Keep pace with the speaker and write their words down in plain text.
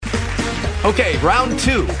Okay, round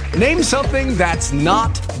two. Name something that's not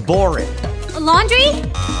boring. A laundry?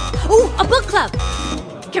 Ooh, a book club.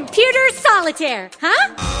 Computer solitaire,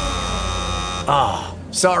 huh? Ah,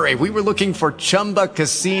 oh, sorry, we were looking for Chumba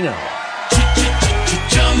Casino.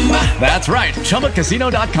 That's right,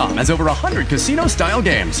 ChumbaCasino.com has over 100 casino-style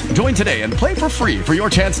games. Join today and play for free for your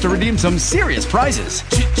chance to redeem some serious prizes.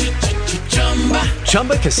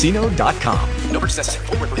 ChumbaCasino.com. No purchase necessary.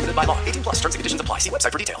 Void where prohibited by law. 18 plus. Terms and conditions apply. See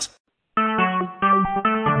website for details.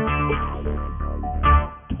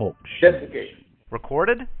 Talk Investigation.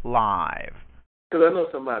 Recorded live. Because I know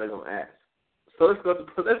somebody's gonna ask. So let's go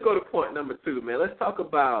to point number 2, man. Let's talk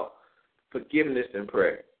about forgiveness and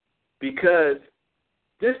prayer, because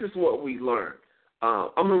this is what we learned. I'm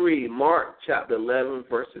gonna read Mark chapter 11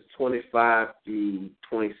 verses 25 through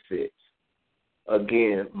 26.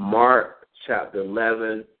 Again, Mark chapter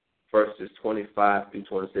 11 verses 25 through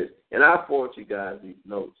 26, and I'll forward you guys these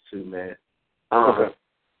notes too, man. Okay.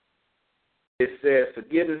 It says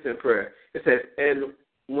forgiveness and prayer. It says, and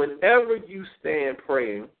whenever you stand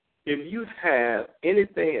praying, if you have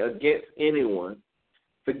anything against anyone,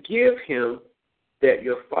 forgive him, that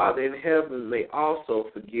your Father in heaven may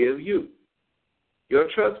also forgive you your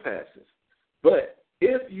trespasses. But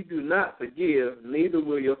if you do not forgive, neither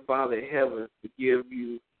will your Father in heaven forgive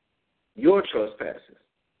you your trespasses.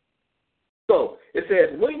 So it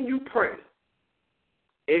says, when you pray,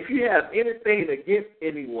 if you have anything against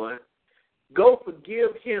anyone, go forgive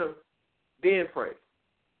him, then pray.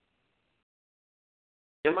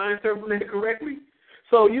 Am I interpreting it correctly?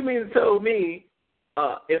 So you mean to tell me,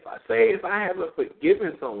 if I haven't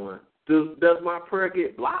forgiven someone, does my prayer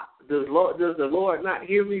get blocked? Does the Lord not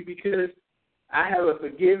hear me because I haven't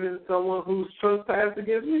forgiven someone who's trespassed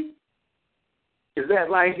against me? Is that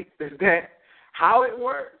how it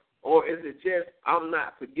works? Or is it just I'm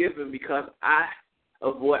not forgiven because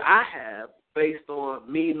of what I have based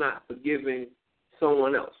on me not forgiving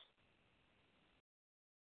someone else?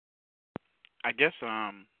 I guess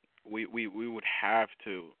we would have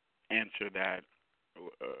to answer that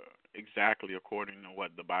exactly according to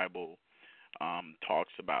what the Bible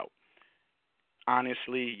talks about.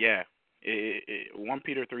 Honestly, yeah. 1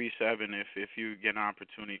 Peter 3:7, if you get an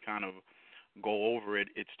opportunity to kind of go over it,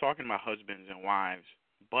 it's talking about husbands and wives.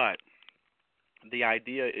 But the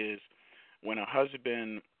idea is when a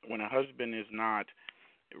husband is not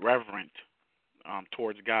reverent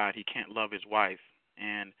towards God, he can't love his wife.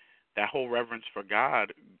 And that whole reverence for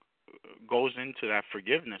God goes into that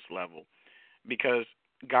forgiveness level, because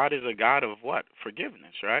God is a God of what?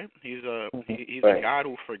 Forgiveness, right? He's a God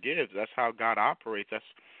who forgives. That's how God operates.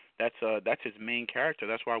 That's his main character.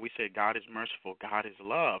 That's why we say God is merciful, God is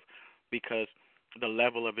love, because the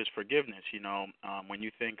level of his forgiveness. When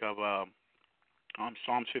you think of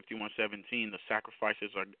Psalms 51:17, the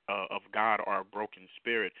sacrifices of God are a broken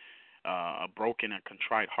spirit, a broken and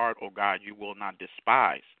contrite heart. Oh God, you will not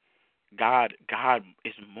despise. God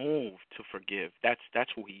is moved to forgive.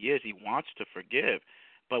 That's who he is. He wants to forgive,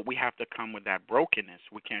 but we have to come with that brokenness.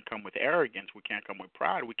 We can't come with arrogance. We can't come with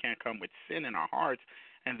pride. We can't come with sin in our hearts,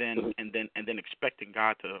 and then expecting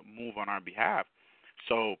God to move on our behalf.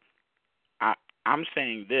 So, I'm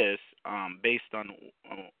saying this based on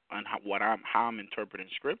how I'm interpreting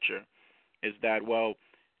Scripture, is that, well,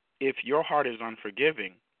 if your heart is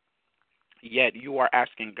unforgiving, yet you are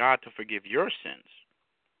asking God to forgive your sins,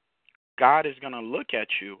 God is going to look at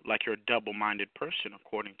you like you're a double-minded person,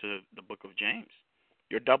 according to the book of James.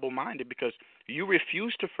 You're double-minded because you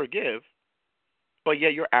refuse to forgive, but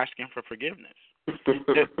yet you're asking for forgiveness.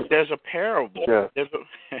 There's a parable. Yeah.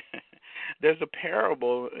 There's a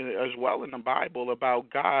parable as well in the Bible about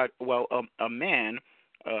God. Well, a man,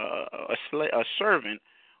 a servant,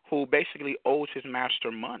 who basically owes his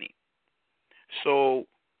master money. So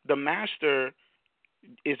the master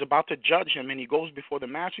is about to judge him, and he goes before the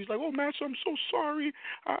master. He's like, "Oh, master, I'm so sorry.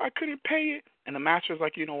 I couldn't pay it." And the master's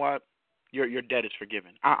like, "You know what? Your debt is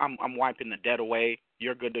forgiven. I'm wiping the debt away.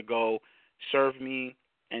 You're good to go. Serve me,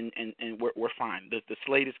 and we're fine. The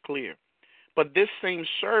slate is clear." But this same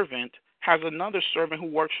servant has another servant who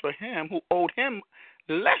works for him who owed him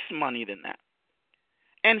less money than that.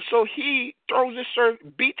 And so he throws this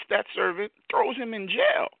servant, beats that servant, throws him in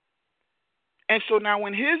jail. And so now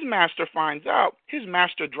when his master finds out, his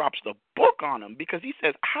master drops the book on him, because he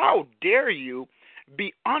says, "How dare you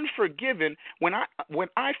be unforgiven when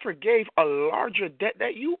I forgave a larger debt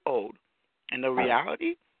that you owed?" And the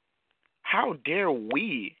reality, how dare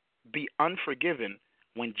we be unforgiven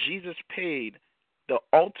when Jesus paid the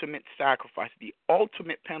ultimate sacrifice, the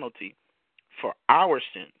ultimate penalty for our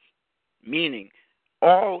sins? Meaning,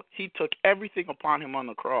 he took everything upon him on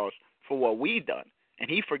the cross for what we done. and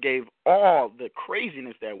he forgave all the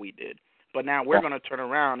craziness that we did. But now we're going to turn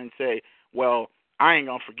around and say, well, I ain't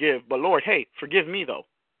going to forgive, but Lord, hey, forgive me though.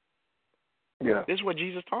 Yeah. This is what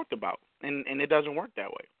Jesus talked about, and it doesn't work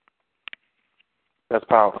that way. That's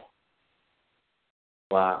powerful.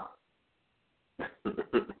 Wow.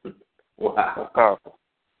 Wow. That's powerful.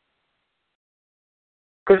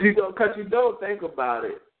 Because you don't think about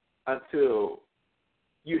it until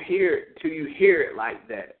you hear it like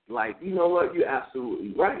that. Like, you know what? You're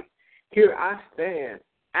absolutely right. Here I stand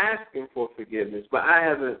asking for forgiveness, but I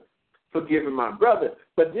haven't forgiven my brother.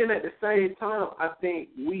 But then at the same time, I think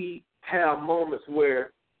we have moments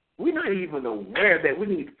where we're not even aware that we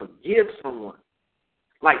need to forgive someone.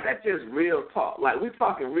 Like, that's just real talk. Like, we're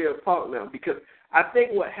talking real talk now, because I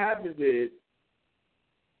think what happens is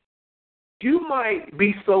you might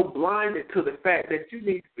be so blinded to the fact that you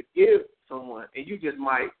need to forgive someone, and you just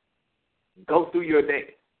might go through your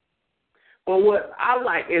day. But what I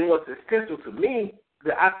like and what's essential to me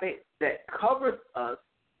that I think that covers us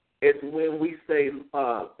is when we say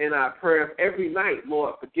in our prayers every night,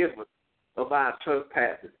 Lord, forgive us of our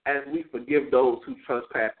trespasses as we forgive those who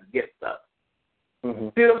trespass against us. Mm-hmm.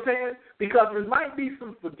 See what I'm saying? Because there might be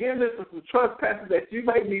some forgiveness or some trespasses that you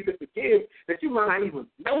might need to forgive that you might not even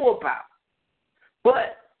know about.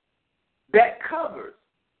 But that covers.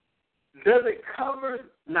 Does it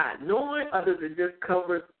cover not knowing, or does it just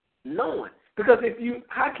cover knowing? Because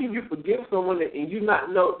how can you forgive someone and you're not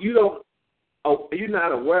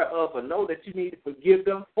aware of or know that you need to forgive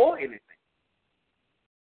them for anything?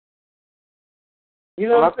 You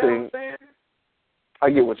know what I'm saying? I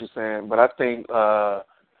get what you're saying, but I think the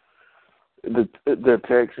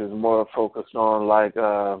text is more focused on like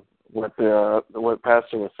what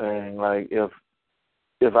Pastor was saying. Like if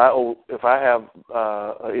I have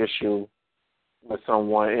an issue with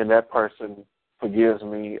someone and that person forgives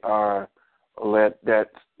me or let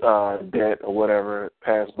that debt or whatever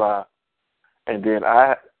pass by, and then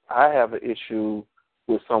I have an issue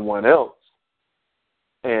with someone else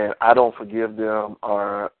and I don't forgive them,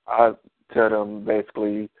 or I tell them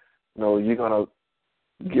basically, you're going to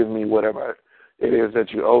give me whatever it is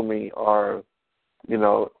that you owe me, or,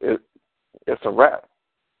 it's a wrap.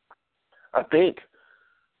 I think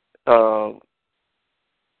the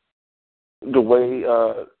way,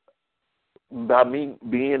 by me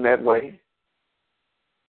being that way,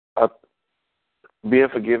 being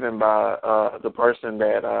forgiven by the person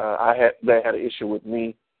that that had an issue with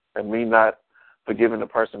me, and me not forgiving the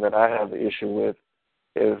person that I have the issue with,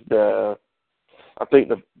 is I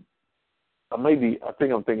think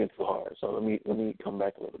I'm thinking too hard. So let me come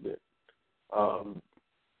back a little bit.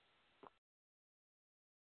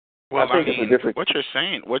 Well, I think what you're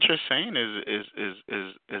saying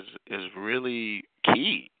is really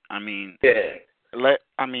key. I mean, yeah.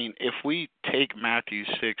 If we take Matthew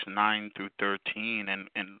 6:9-13,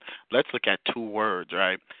 and let's look at two words,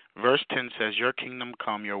 right? Verse 10 says, "Your kingdom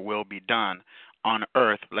come, your will be done on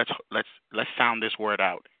earth." Let's sound this word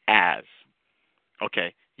out. As.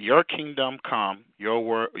 Okay, your kingdom come, your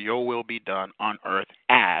will be done on earth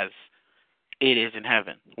as it is in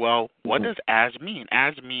heaven. Well, what does as mean?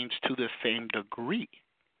 As means to the same degree,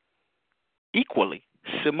 equally,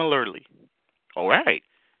 similarly. All right.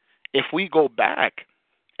 If we go back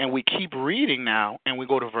and we keep reading now and we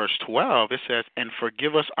go to verse 12, it says, "And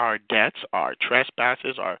forgive us our debts, our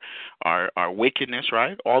trespasses, our wickedness,"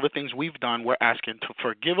 right? All the things we've done, we're asking to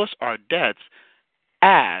forgive us our debts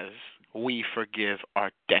as we forgive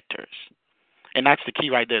our debtors. And that's the key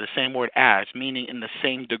right there, the same word as, meaning in the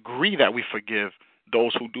same degree that we forgive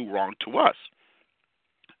those who do wrong to us.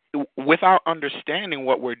 Without understanding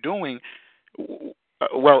what we're doing,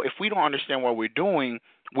 if we don't understand what we're doing,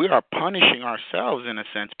 we are punishing ourselves in a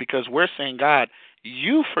sense, because we're saying, God,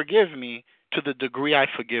 you forgive me to the degree I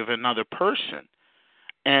forgive another person.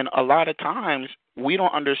 And a lot of times we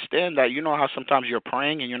don't understand that. You know how sometimes you're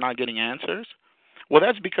praying and you're not getting answers? Well,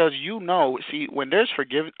 that's because when there's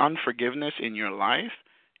unforgiveness in your life,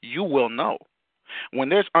 you will know. When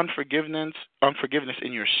there's unforgiveness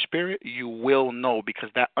in your spirit, you will know, because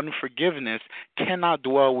that unforgiveness cannot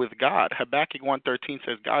dwell with God. Habakkuk 1:13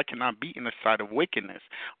 says God cannot be in the sight of wickedness.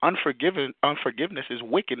 Unforgiveness is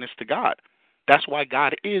wickedness to God. That's why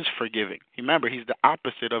God is forgiving. Remember, he's the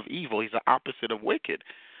opposite of evil. He's the opposite of wicked.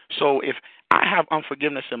 So if I have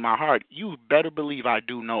unforgiveness in my heart, you better believe I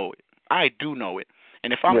do know it. I do know it.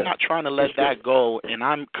 And if I'm not trying to let that go, and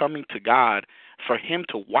I'm coming to God for him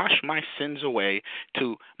to wash my sins away,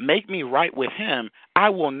 to make me right with him, I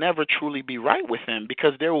will never truly be right with him,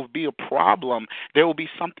 because there will be a problem. There will be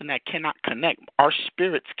something that cannot connect. Our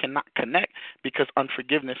spirits cannot connect because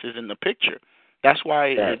unforgiveness is in the picture. That's why,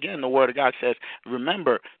 again, the Word of God says,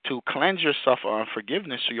 remember to cleanse yourself of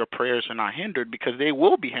unforgiveness so your prayers are not hindered, because they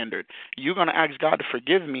will be hindered. You're going to ask God to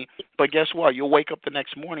forgive me, but guess what? You'll wake up the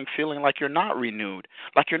next morning feeling like you're not renewed,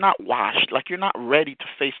 like you're not washed, like you're not ready to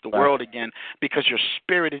face the world again, because your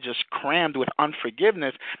spirit is just crammed with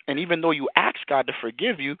unforgiveness. And even though you ask God to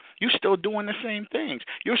forgive you, you're still doing the same things.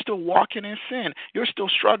 You're still walking in sin. You're still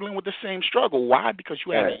struggling with the same struggle. Why? Because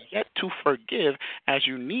you haven't yet to forgive as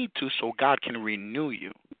you need to, so God can renew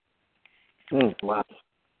you. Wow.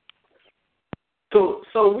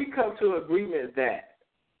 So we come to an agreement that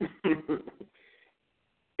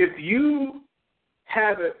if you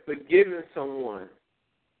haven't forgiven someone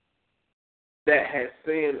that has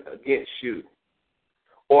sinned against you,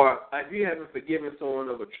 or if you haven't forgiven someone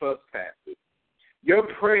of a trespass, your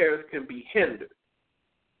prayers can be hindered.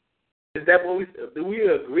 Is that what do we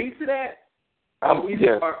agree to that? Are we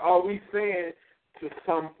saying to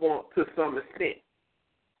some extent?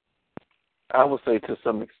 I would say to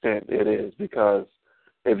some extent it is, because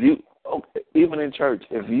even in church,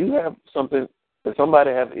 if you have something, if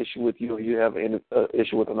somebody have an issue with you or you have an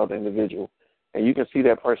issue with another individual, and you can see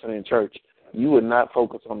that person in church, you would not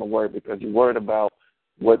focus on the word because you're worried about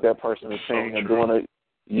what that person is saying and doing.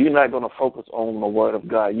 You're not going to focus on the word of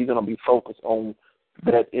God. You're going to be focused on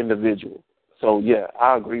that individual. So, yeah,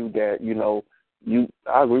 I agree with that.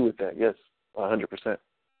 I agree with that. Yes, 100%.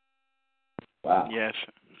 Wow. Yes,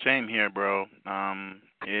 same here, bro.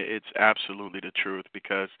 It's absolutely the truth,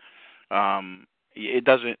 because it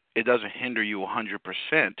doesn't hinder you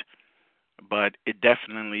 100%, but it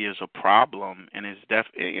definitely is a problem, and it's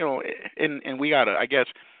and we gotta. I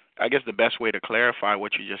guess the best way to clarify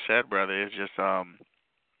what you just said, brother, is just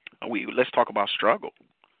let's talk about struggle.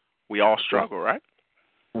 We all struggle, right?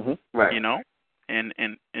 Mm-hmm. Right.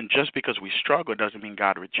 And just because we struggle doesn't mean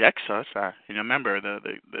God rejects us. Remember,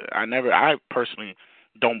 I personally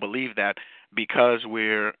don't believe that because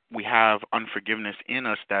we have unforgiveness in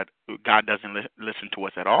us that God doesn't listen to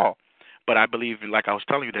us at all. But I believe, like I was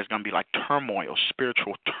telling you, there's going to be like turmoil,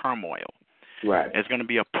 spiritual turmoil. Right. There's going to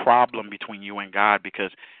be a problem between you and God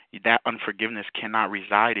because that unforgiveness cannot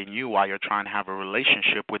reside in you while you're trying to have a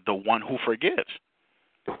relationship with the one who forgives.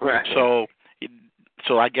 Right.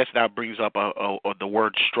 So I guess that brings up the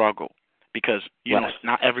word struggle, because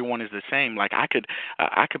not everyone is the same. Like I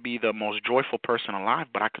could be the most joyful person alive,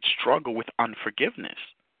 but I could struggle with unforgiveness.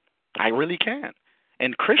 I really can.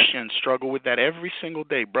 And Christians struggle with that every single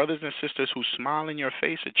day. Brothers and sisters who smile in your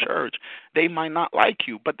face at church, they might not like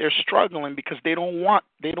you, but they're struggling because they don't want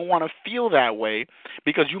to feel that way,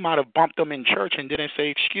 because you might have bumped them in church and didn't say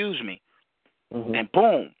excuse me. Mm-hmm. And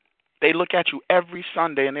boom, they look at you every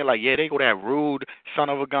Sunday and they're like, yeah, they go that rude son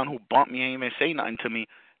of a gun who bumped me and ain't even say nothing to me.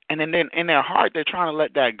 And then in their heart, they're trying to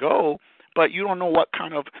let that go, but you don't know what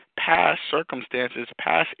kind of past circumstances,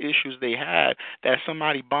 past issues they had that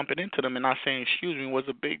somebody bumping into them and not saying excuse me was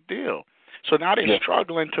a big deal. So now they're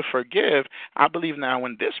struggling to forgive. I believe now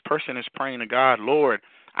when this person is praying to God, Lord,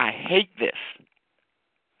 I hate this.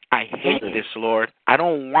 I hate this, Lord. I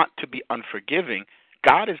don't want to be unforgiving.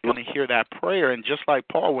 God is going to hear that prayer, and just like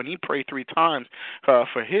Paul, when he prayed 3 times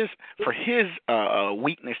for his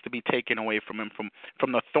weakness to be taken away from him,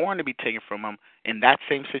 from the thorn to be taken from him, in that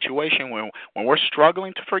same situation when we're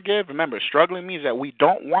struggling to forgive, remember, struggling means that we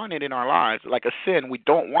don't want it in our lives, like a sin we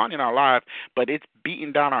don't want in our lives, but it's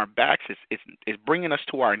beating down our backs, it's bringing us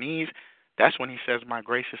to our knees. That's when he says, my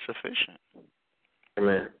grace is sufficient.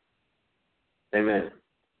 Amen. Amen.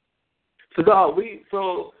 So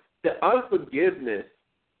the unforgiveness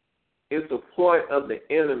is the ploy of the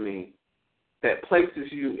enemy that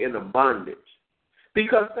places you in a bondage.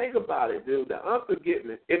 Because think about it, dude, the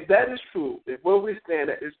unforgiveness, if that is true, if what we stand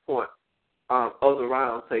at this point of the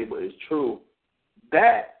round table is true,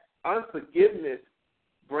 that unforgiveness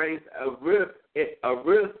brings a rift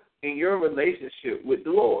in your relationship with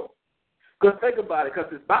the Lord. Because think about it,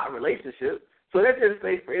 because it's about relationship. So let's just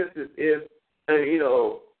say, for instance, if,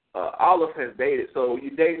 Olive has dated. So you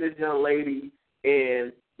dating this young lady,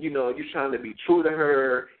 and you're trying to be true to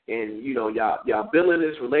her, and y'all building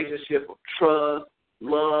this relationship of trust,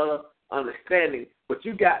 love, understanding. But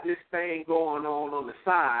you got this thing going on the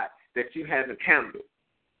side that you haven't handled.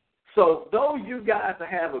 So though you guys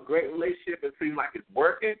have a great relationship and seem like it's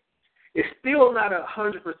working, it's still not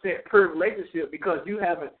 100% pure relationship because you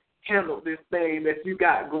haven't handled this thing that you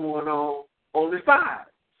got going on the side.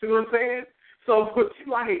 See what I'm saying? So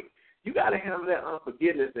you got to handle that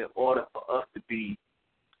unforgiveness in order for us to be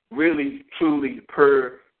really, truly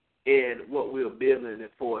pure in what we're building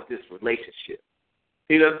as far as this relationship.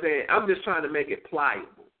 You know what I'm saying? I'm just trying to make it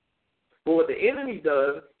pliable. But what the enemy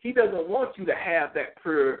does, he doesn't want you to have that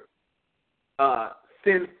pure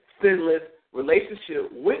sinless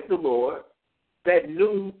relationship with the Lord, that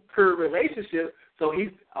new pure relationship. So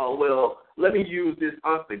he's, let me use this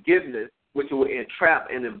unforgiveness, which will entrap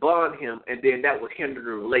and bond him, and then that would hinder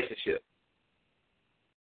the relationship.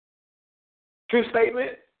 True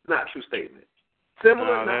statement? Not true statement.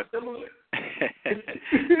 Similar? Not similar?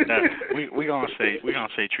 No, we gonna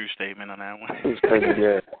say true statement on that one. True statement,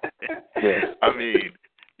 yeah. I mean,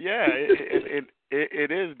 yeah,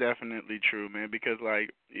 it is definitely true, man. Because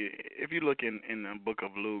like, if you look in the book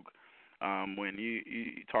of Luke, when you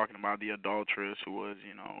talking about the adulteress who was,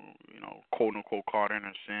 quote unquote caught in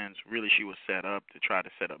her sins, really she was set up to try to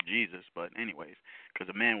set up Jesus. But anyways, because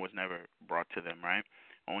the man was never brought to them, right?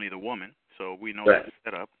 Only the woman. So we know that's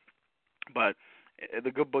set up. But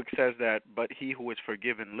the good book says that, but he who is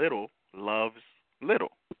forgiven little loves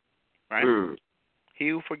little, right? He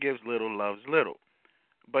who forgives little loves little.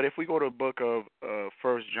 But if we go to the book of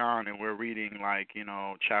 1 John and we're reading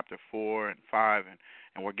chapter 4 and 5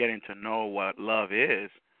 and we're getting to know what love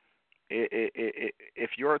is,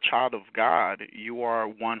 if you're a child of God, you are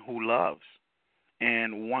one who loves.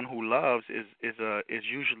 And one who loves is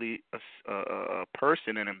usually a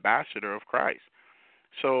person, an ambassador of Christ.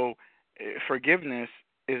 So forgiveness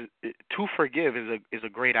is a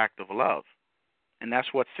great act of love, and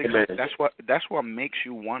that's what makes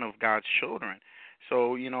you one of God's children.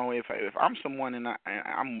 So if I'm someone and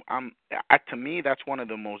I'm to me, that's one of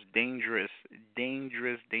the most dangerous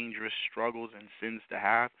struggles and sins to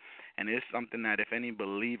have, and it's something that if any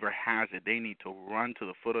believer has it, they need to run to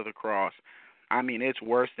the foot of the cross. I mean, it's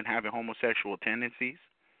worse than having homosexual tendencies.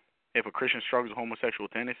 If a Christian struggles with homosexual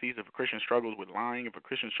tendencies, if a Christian struggles with lying, if a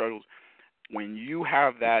Christian struggles, when you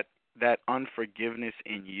have that unforgiveness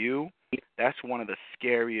in you, that's one of the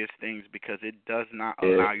scariest things, because it does not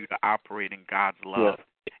allow you to operate in God's love.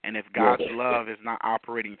 Yeah. And if God's love is not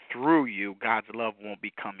operating through you, God's love won't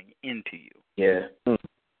be coming into you. Yeah.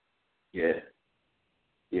 Yeah.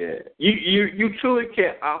 Yeah. You truly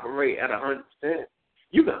can't operate at 100%.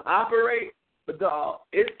 You can operate, but dog,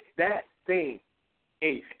 it's that thing.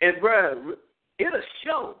 And bro, it'll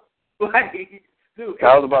show. Like, dude,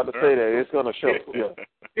 I was about to say that. It's gonna show. Yeah.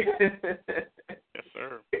 Yes,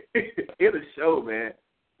 sir. It'll show, man.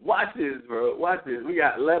 Watch this, bro. Watch this. We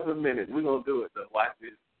got 11 minutes. We're gonna do it though. Watch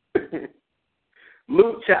this.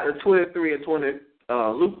 Luke chapter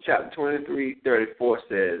 23:34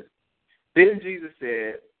 says, then Jesus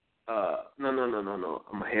said, no.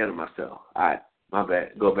 I'm ahead of myself. All right, my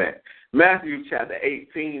bad. Go back. Matthew chapter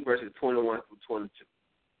 18, verses 21 through 22.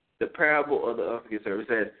 The parable of the unforgiving servant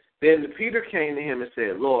says, then Peter came to him and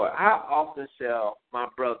said, Lord, how often shall my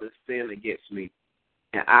brother sin against me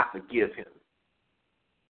and I forgive him?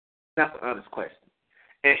 That's an honest question.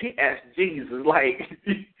 And he asked Jesus, like,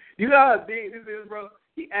 you know how big this is, bro?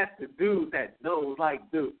 He asked the dude that knows,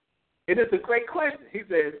 like, dude. And it's a great question. He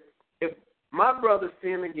says, if my brother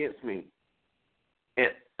sin against me,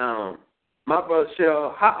 and how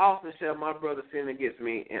often shall my brother sin against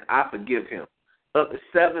me and I forgive him? Up to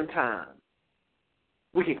 7 times.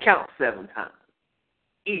 We can count 7 times.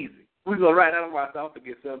 Easy. We're going to write out of ourselves to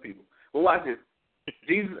forgive some people. But watch this.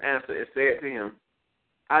 Jesus answered and said to him,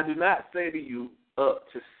 I do not say to you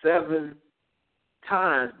up to 7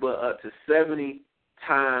 times, but up to 70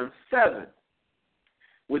 times 7.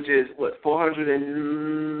 Which is, 400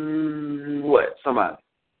 and what? Somebody.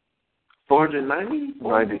 490?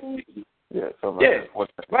 90. Yeah, something like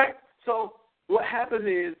that. Right? So what happens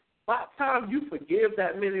is, by the time you forgive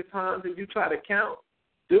that many times and you try to count,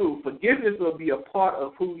 dude, forgiveness will be a part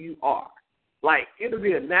of who you are. Like, it'll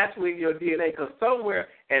be naturally in your DNA, because somewhere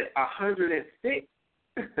at 106,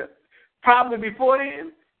 probably before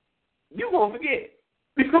then, you're going to forget.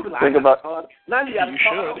 You're going to be like, now you got to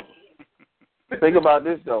start. Think about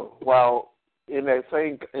this, though. While in that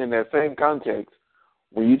same context,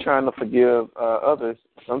 when you're trying to forgive others,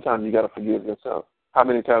 sometimes you got to forgive yourself. How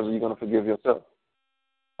many times are you going to forgive yourself?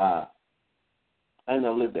 I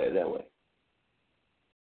never lived that way.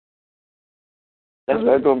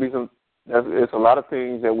 There's going to be it's a lot of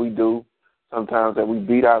things that we do sometimes that we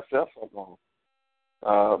beat ourselves up on.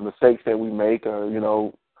 Mistakes that we make, or,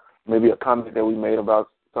 maybe a comment that we made about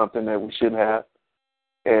something that we shouldn't have.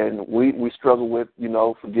 And we struggle with,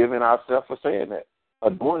 forgiving ourselves for saying that or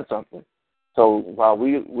doing something. So while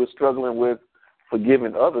we're struggling with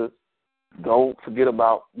forgiving others, don't forget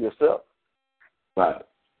about yourself. Right.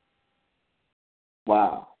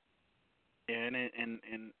 Wow. And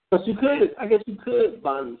but I guess you could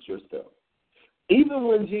bond yourself. Even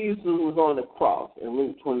when Jesus was on the cross in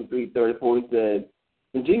Luke 23:34, he said,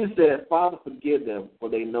 and Jesus said, Father, forgive them, for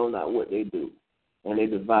they know not what they do. And they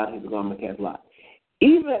divide his garment cast lot.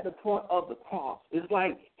 Even at the point of the cross, it's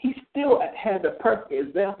like he still had the perfect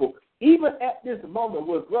example. Even at this moment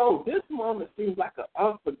with Rose, this moment seems like an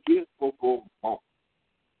unforgivable moment.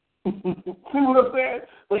 See what I'm saying?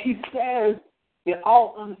 But he says, in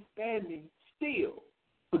all understanding, still,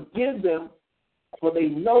 forgive them, for they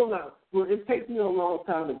know not. Well, it takes me a long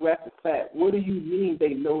time to grasp the fact. What do you mean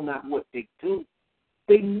they know not what they do?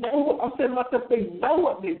 They know. I'm saying to myself, they know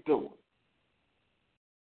what they're doing.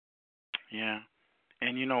 Yeah.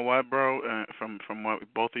 And you know what, bro? From what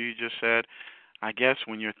both of you just said, I guess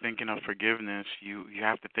when you're thinking of forgiveness, you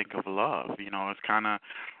have to think of love. You know, it's kind of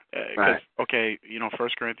Right. okay. You know, 1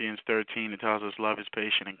 Corinthians 13, it tells us love is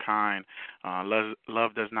patient and kind.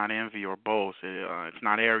 Love does not envy or boast. It's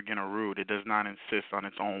not arrogant or rude. It does not insist on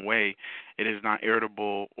its own way. It is not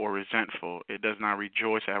irritable or resentful. It does not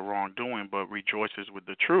rejoice at wrongdoing, but rejoices with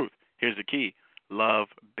the truth. Here's the key: love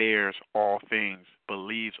bears all things,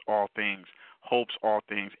 believes all things, hopes all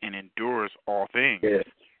things, and endures all things. Yeah.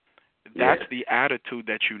 That's the attitude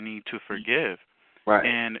that you need to forgive. Right.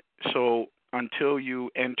 And so until you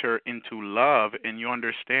enter into love and you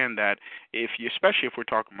understand that especially if we're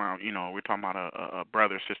talking about, a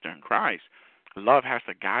brother, sister in Christ, love has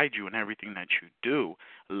to guide you in everything that you do.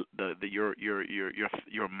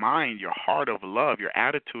 Your mind, your heart of love, your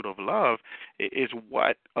attitude of love is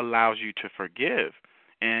what allows you to forgive.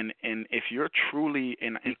 And if you're truly,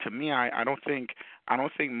 and to me, I don't think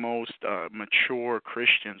most mature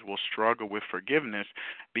Christians will struggle with forgiveness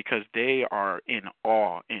because they are in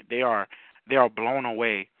awe and they are blown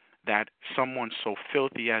away that someone so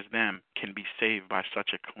filthy as them can be saved by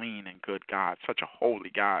such a clean and good God, such a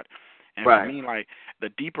holy God. And right. For me, like, the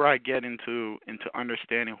deeper I get into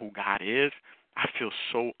understanding who God is, I feel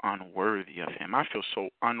so unworthy of him. I feel so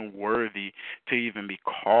unworthy to even be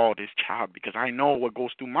called his child because I know what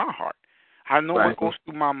goes through my heart. I know what goes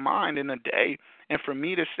through my mind in a day. And for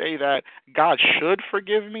me to say that God should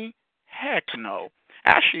forgive me, heck no.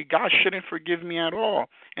 Actually, God shouldn't forgive me at all.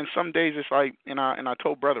 And some days it's like, and I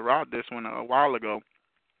told Brother Rod this one a while ago,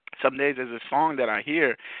 some days there's a song that I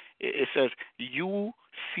hear, it says, you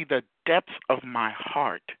see the depths of my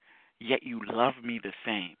heart, yet you love me the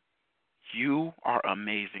same. You are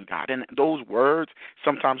amazing, God. And those words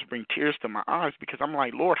sometimes bring tears to my eyes because I'm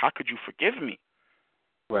like, Lord, how could you forgive me?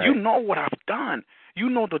 Right. You know what I've done. You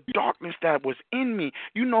know the darkness that was in me.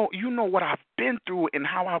 You know what I've been through and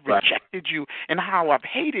how I've rejected you and how I've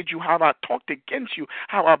hated you, how I've talked against you,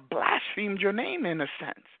 how I've blasphemed your name in a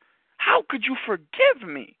sense. How could you forgive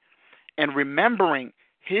me? And remembering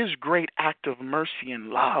his great act of mercy and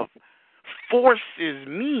love forces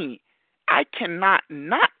me. I cannot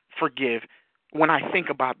not forgive when I think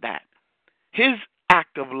about that. His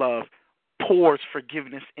act of love pours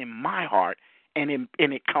forgiveness in my heart, and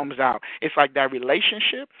it comes out. It's like that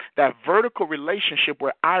relationship, that vertical relationship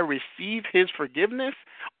where I receive his forgiveness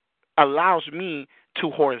allows me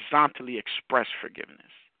to horizontally express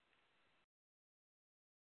forgiveness.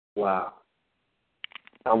 Wow.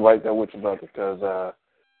 I'm right there with you, brother, because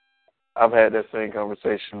I've had that same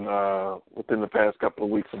conversation within the past couple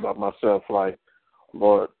of weeks about myself, like,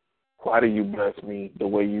 Lord, why do you bless me the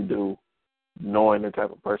way you do, knowing the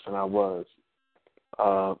type of person I was,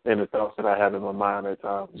 and the thoughts that I have in my mind at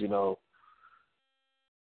times,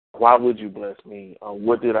 why would you bless me?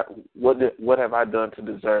 What have I done to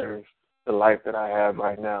deserve the life that I have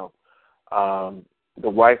right now? The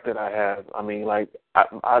wife that I have, I mean, like,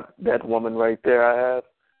 that woman right there I have,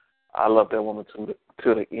 I love that woman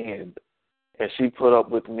to the end. And she put up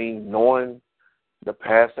with me knowing the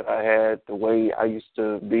past that I had, the way I used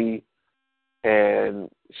to be, and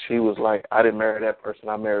she was like, I didn't marry that person,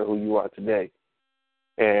 I married who you are today.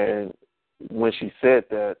 And when she said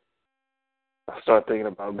that, I started thinking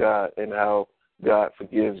about God and how God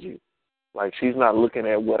forgives you. Like, she's not looking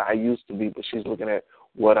at what I used to be, but she's looking at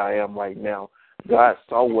what I am right now. God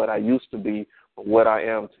saw what I used to be, but what I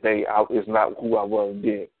am today is not who I was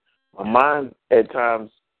then. My mind at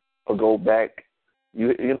times will go back.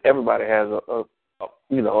 Everybody has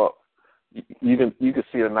you can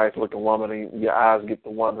see a nice looking woman and your eyes get to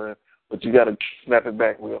wondering, but you got to snap it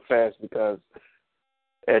back real fast because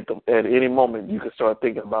at any moment you can start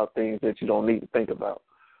thinking about things that you don't need to think about.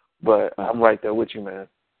 But I'm right there with you, man.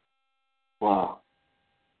 Wow.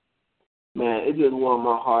 Man, it just warmed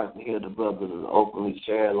my heart to hear the brothers openly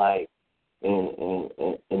share, like, and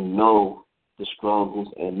know the struggles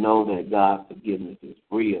and know that God's forgiveness is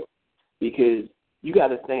real. Because you got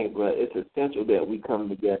to think, bro, it's essential that we come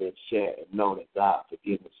together and share and know that God's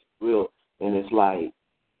forgiveness is real. And it's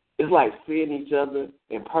like seeing each other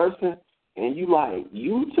in person, and you like,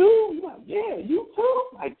 you too? You like, yeah, you too?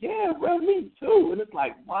 Like, yeah, bro, me too. And it's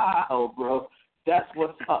like, wow, bro, That's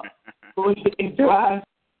what's up. So it drives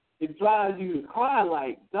you to cry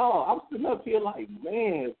like, dog, I'm sitting up here like,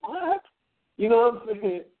 man, what? You know what I'm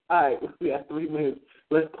saying? All right, we got 3 minutes.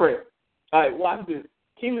 Let's pray. All right, watch this.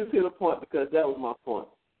 Keep me to the point because that was my point.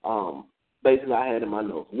 Basically, I had in my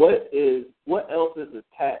notes. What else is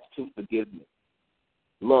attached to forgiveness?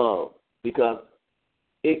 Love, because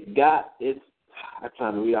I'm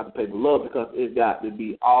trying to read out the paper. Love, because it's got to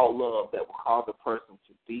be all love that will cause a person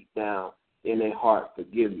to deep down in their heart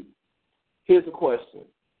forgive you. Here's a question,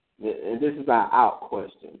 and this is our out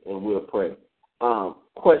question, and we'll pray.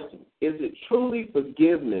 Question: is it truly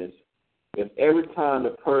forgiveness if every time the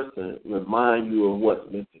person reminds you of what's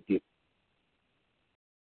been forgiven?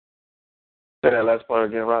 Say that last part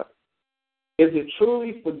again, right? Is it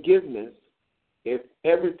truly forgiveness if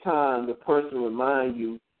every time the person reminds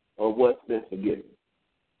you of what's been forgiven?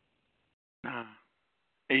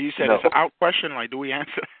 You said it's an out question. Like, do we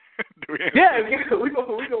answer? Yeah, we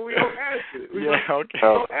gonna answer it. Okay.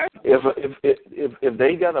 If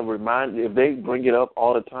they gotta remind, if they bring it up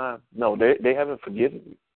all the time, no, they haven't forgiven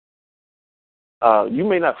you. You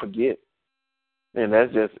may not forget, and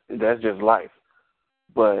that's just life.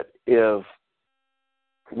 But if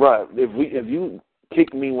you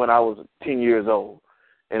kicked me when I was 10 years old,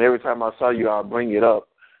 and every time I saw you, I'll bring it up,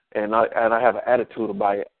 and I have an attitude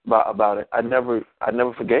about it. I never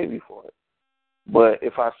forgave you for it. But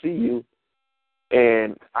if I see you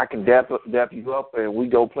and I can dap you up and we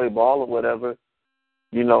go play ball or whatever,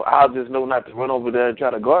 I'll just know not to run over there and try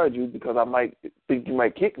to guard you because I might think you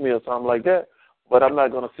might kick me or something like that. But I'm not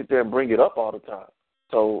going to sit there and bring it up all the time.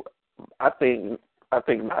 So I think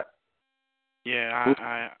not. Yeah,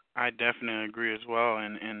 I definitely agree as well.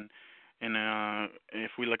 And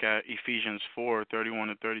if we look at Ephesians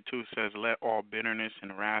 4:31-32, says, "Let all bitterness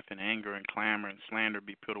and wrath and anger and clamor and slander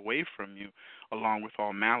be put away from you, along with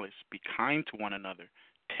all malice. Be kind to one another,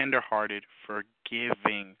 tender-hearted,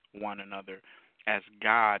 forgiving one another, as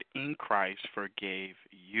God in Christ forgave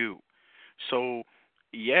you." So,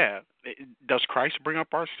 yeah, does Christ bring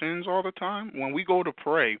up our sins all the time? When we go to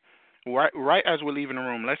pray, right as we're leaving the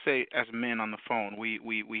room, let's say as men on the phone, we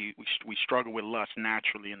struggle with lust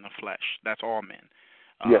naturally in the flesh. That's all men.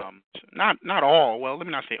 Yeah. Not all. Well, let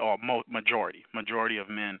me not say all. Majority of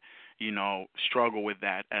men, struggle with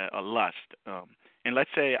that lust. And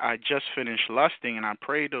let's say I just finished lusting and I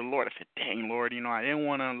prayed to the Lord. I said, "Dang, Lord, I didn't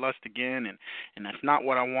want to lust again, and that's not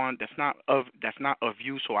what I want. That's not of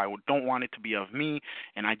you, so I don't want it to be of me."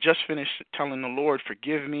 And I just finished telling the Lord,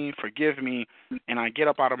 "Forgive me." And I get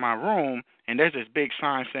up out of my room and there's this big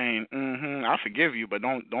sign saying, "I forgive you, but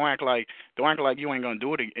don't act like you ain't gonna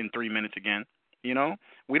do it in 3 minutes again."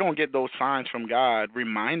 We don't get those signs from God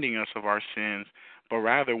reminding us of our sins, but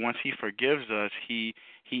rather once He forgives us, He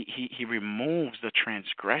removes the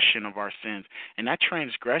transgression of our sins, and that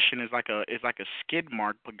transgression is like a skid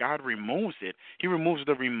mark, but God removes it. He removes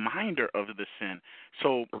the reminder of the sin.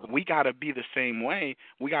 So we gotta be the same way.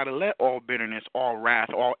 We gotta let all bitterness, all wrath,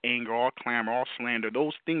 all anger, all clamor, all slander,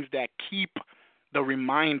 those things that keep the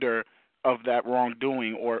reminder of that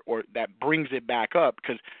wrongdoing or that brings it back up,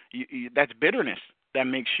 because that's bitterness that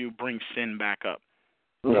makes you bring sin back up.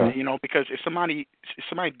 Right. Because if somebody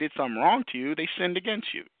did something wrong to you, they sinned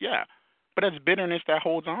against you. Yeah. But that's bitterness that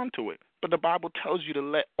holds on to it. But the Bible tells you to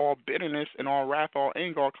let all bitterness and all wrath, all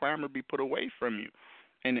anger, all clamor be put away from you.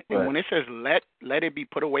 And when it says let it be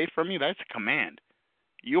put away from you, that's a command.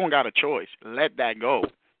 You don't got a choice. Let that go.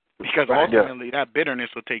 Because ultimately that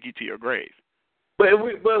bitterness will take you to your grave. But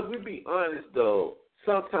we be honest though,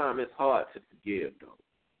 sometimes it's hard to forgive though.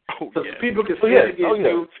 So people can sin against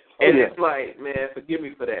you, and it's like, "Man, forgive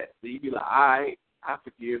me for that." So you be like, "All right, I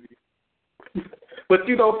forgive you," but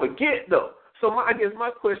you don't forget though. So I guess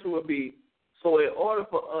my question would be: so in order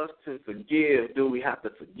for us to forgive, do we have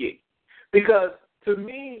to forget? Because to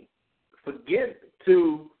me,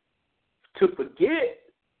 to forget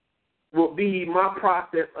will be my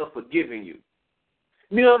process of forgiving you.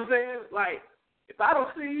 You know what I'm saying? Like, if I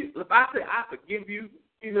don't see you, if I say I forgive you,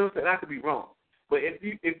 you know what I'm saying, I could be wrong. But if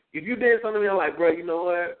you did something to me, I'm like, "Bro, you know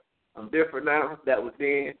what? I'm different now. That was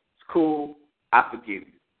then. It's cool. I forgive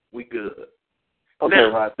you. We good." Okay,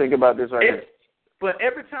 now, right. Think about this right here. But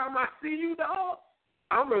every time I see you, dog,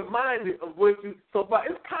 I'm reminded of what you. So, but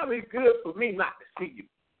it's probably good for me not to see you.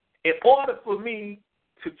 In order for me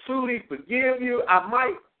to truly forgive you, I don't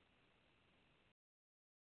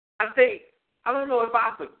know if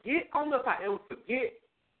I forget. I don't know if I ever forget,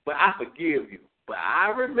 but I forgive you. But I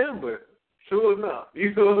remember. True enough.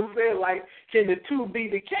 You know what I'm saying? Like, can the two be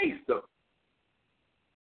the case, though?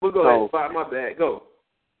 We'll go ahead. My bad. Go.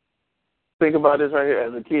 Think about this right here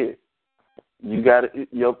as a kid. You got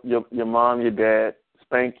your mom, your dad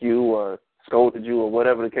spanked you or scolded you or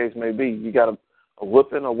whatever the case may be. You got a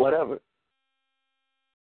whooping or whatever.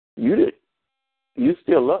 You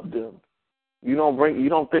still love them. You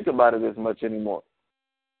don't think about it as much anymore.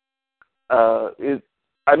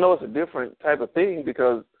 I know it's a different type of thing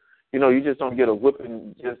because, you just don't get a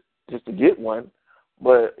whipping just to get one,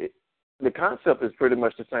 but the concept is pretty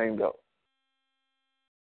much the same though.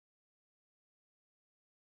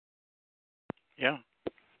 Yeah,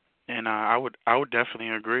 and I would definitely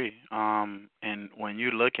agree. And when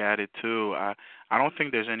you look at it too, I don't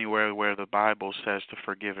think there's anywhere where the Bible says to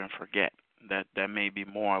forgive and forget. That may be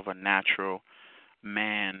more of a natural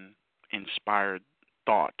man-inspired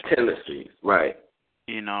thought. Tendencies, right?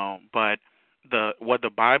 But what the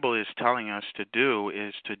Bible is telling us to do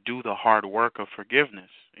is to do the hard work of forgiveness.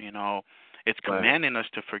 It's commanding us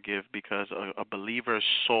to forgive because a believer's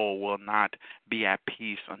soul will not be at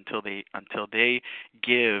peace until they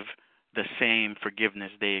give the same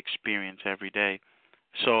forgiveness they experience every day.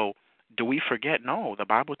 So, do we forget? No, the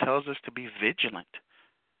Bible tells us to be vigilant,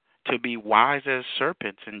 to be wise as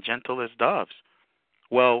serpents and gentle as doves.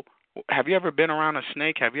 Well, have you ever been around a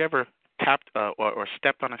snake? Have you ever tapped or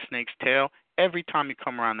stepped on a snake's tail? Every time you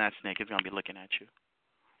come around that snake, it's going to be looking at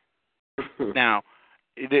you. Now,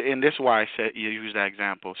 and this is why I said you use that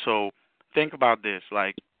example. So think about this.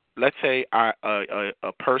 Like, let's say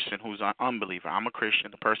a person who's an unbeliever. I'm a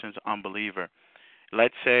Christian. The person's an unbeliever.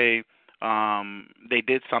 Let's say they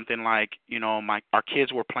did something like, our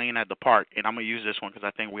kids were playing at the park, and I'm going to use this one because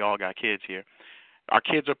I think we all got kids here. Our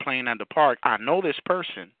kids are playing at the park. I know this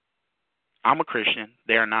person. I'm a Christian.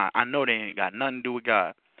 They're not. I know they ain't got nothing to do with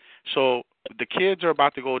God. So the kids are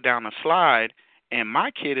about to go down a slide, and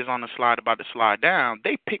my kid is on the slide about to slide down.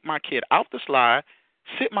 They pick my kid out the slide,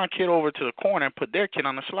 sit my kid over to the corner, and put their kid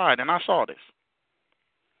on the slide, and I saw this.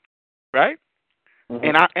 Right?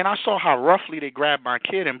 Mm-hmm. And I saw how roughly they grabbed my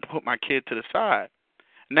kid and put my kid to the side.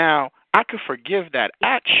 Now, I could forgive that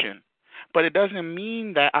action, but it doesn't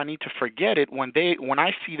mean that I need to forget it when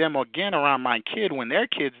I see them again around my kid, when their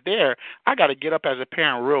kid's there. I got to get up as a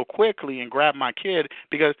parent real quickly and grab my kid,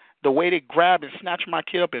 because the way they grabbed and snatched my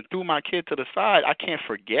kid up and threw my kid to the side, I can't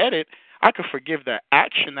forget it. I could forgive the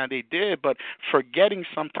action that they did, but forgetting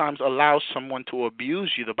sometimes allows someone to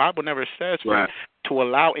abuse you. The Bible never says to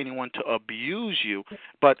allow anyone to abuse you,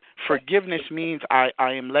 but forgiveness means I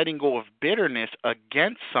am letting go of bitterness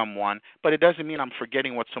against someone, but it doesn't mean I'm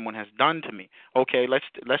forgetting what someone has done to me. Okay, let's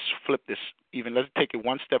flip this even. Let's take it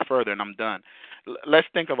one step further, and I'm done. Let's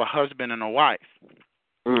think of a husband and a wife.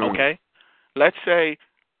 Okay? Let's say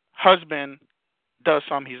husband does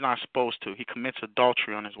something he's not supposed to. He commits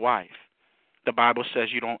adultery on his wife. The Bible says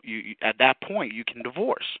you at that point you can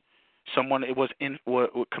divorce someone it was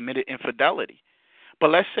committed infidelity.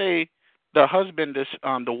 But let's say the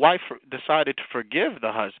wife decided to forgive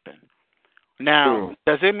the husband. Now,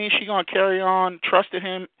 does it mean she's gonna carry on trusting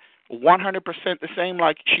him 100% the same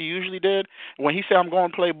like she usually did? When he said, "I'm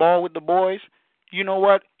going to play ball with the boys," you know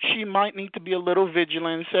what? She might need to be a little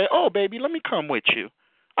vigilant and say, "Oh, baby, let me come with you.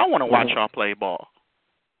 I want to watch y'all play ball."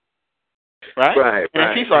 Right?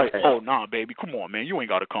 And he's like, "Oh, nah, baby, come on, man. You ain't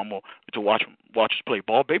got to come to watch us play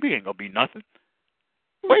ball. Baby ain't going to be nothing."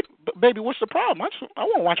 Wait, baby, what's the problem? I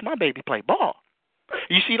want to watch my baby play ball.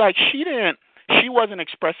 You see, like, she wasn't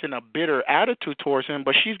expressing a bitter attitude towards him,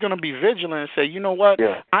 but she's going to be vigilant and say, "You know what?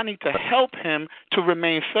 Yeah. I need to help him to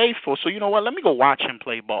remain faithful. So, you know what? Let me go watch him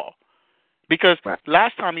play ball." Because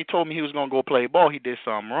last time he told me he was going to go play ball, he did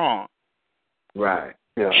something wrong. Right.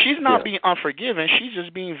 Yeah. She's not being unforgiving. She's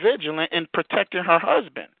just being vigilant and protecting her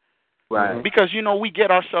husband. Right. Because, we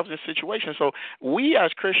get ourselves in situations. So we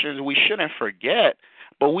as Christians, we shouldn't forget,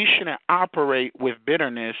 but we shouldn't operate with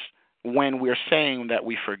bitterness when we're saying that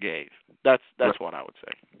we forgave. That's what I would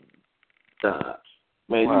say.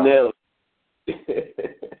 Man, you nailed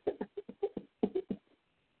it.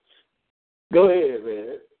 Go ahead,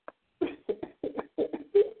 man.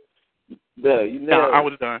 I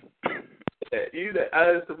was done.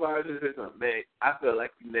 I was surprised to say something, man. I feel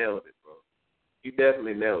like you nailed it, bro. You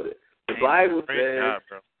definitely nailed it. The Bible says.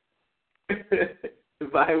 The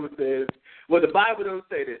Bible says. Well, the Bible don't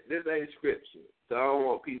say this. This ain't scripture, so I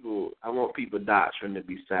want people doctrine to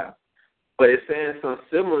be sound. But it's saying something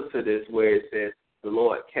similar to this, where it says the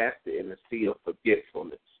Lord cast it in the sea of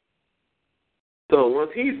forgetfulness. So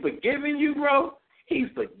once He's forgiving you, bro, He's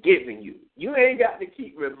forgiving you. You ain't got to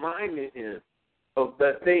keep reminding Him of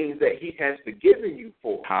the things that He has forgiven you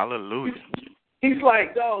for. Hallelujah. He's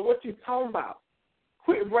like, dog, what you talking about?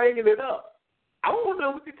 Quit bringing it up. I want to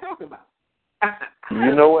know what you're talking about.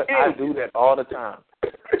 You know what? I do that all the time.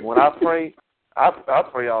 When I pray, I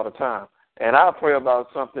pray all the time. And I pray about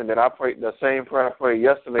something that I prayed, the same prayer I prayed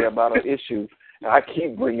yesterday about an issue, and I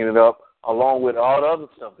keep bringing it up along with all the other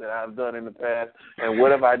stuff that I've done in the past and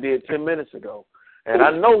whatever I did 10 minutes ago. And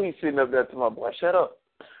I know he's sitting up there to my boy, shut up.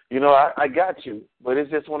 You know, I got you, but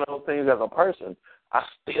it's just one of those things as a person. I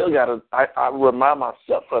still got to, I remind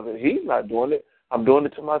myself of it. He's not doing it. I'm doing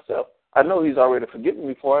it to myself. I know he's already forgiven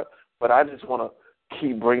me for it, but I just want to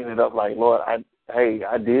keep bringing it up like, Lord, I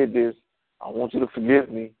did this. I want you to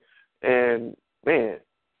forgive me. And, man,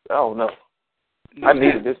 I don't know. I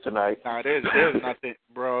needed this tonight. No, there's nothing,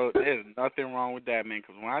 bro. There's nothing wrong with that, man.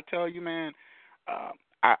 Because when I tell you, man,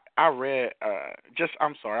 I read.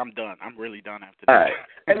 I'm sorry. I'm done. I'm really done after this. All right.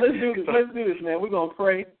 Hey, let's do this, man. We're gonna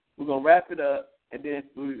pray. We're gonna wrap it up, and then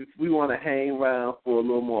if we want to hang around for a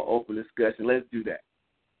little more open discussion, let's do that.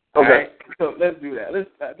 Okay. All right? So let's do that.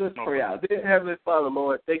 Let's pray out. Dear Heavenly Father,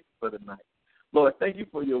 Lord, thank you for the night. Lord, thank you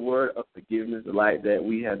for your word of forgiveness, the light that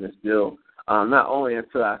we have instilled, not only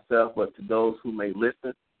into ourselves, but to those who may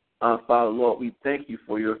listen. Father, Lord, we thank you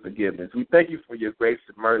for your forgiveness. We thank you for your grace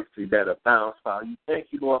and mercy that abounds, Father. You thank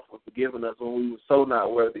you, Lord, for forgiving us when we were so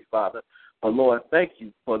not worthy, Father. But, Lord, thank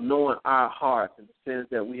you for knowing our hearts and the sins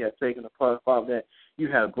that we have taken upon, Father, that you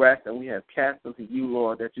have grasped and we have cast unto you,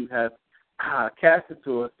 Lord, that you have cast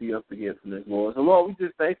into us to your forgiveness, Lord. So, Lord, we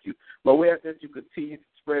just thank you. Lord, we ask that you continue to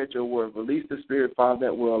spread your word. Release the Spirit, Father,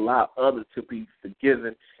 that will allow others to be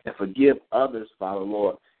forgiven and forgive others, Father,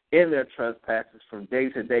 Lord, in their trespasses from day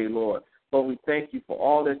to day, Lord. Lord, we thank you for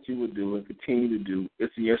all that you will do and continue to do.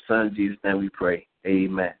 It's in your Son, Jesus' name we pray.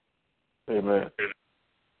 Amen. Amen.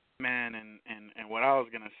 Man, and what I was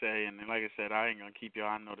going to say, and like I said, I ain't going to keep you.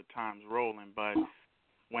 I know the time's rolling, but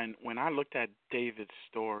when I looked at David's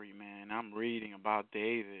story, man, I'm reading about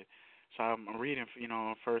David. So I'm reading,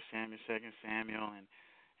 1 Samuel, 2 Samuel,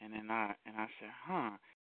 and then I said,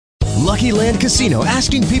 Lucky Land Casino,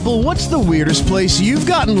 asking people, what's the weirdest place you've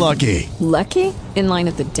gotten lucky? Lucky? In line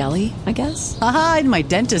at the deli, I guess? Aha, in my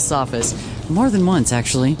dentist's office. More than once,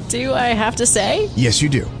 actually. Do I have to say? Yes, you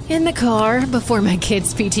do. In the car before my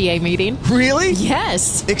kids' PTA meeting. Really?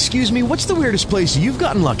 Yes. Excuse me, what's the weirdest place you've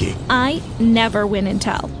gotten lucky? I never win and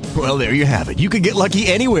tell. Well, there you have it. You can get lucky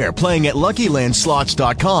anywhere, playing at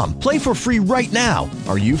LuckyLandSlots.com. Play for free right now.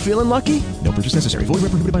 Are you feeling lucky? No purchase necessary. Void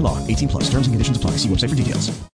where prohibited by law. 18+. Terms and conditions apply. See website for details.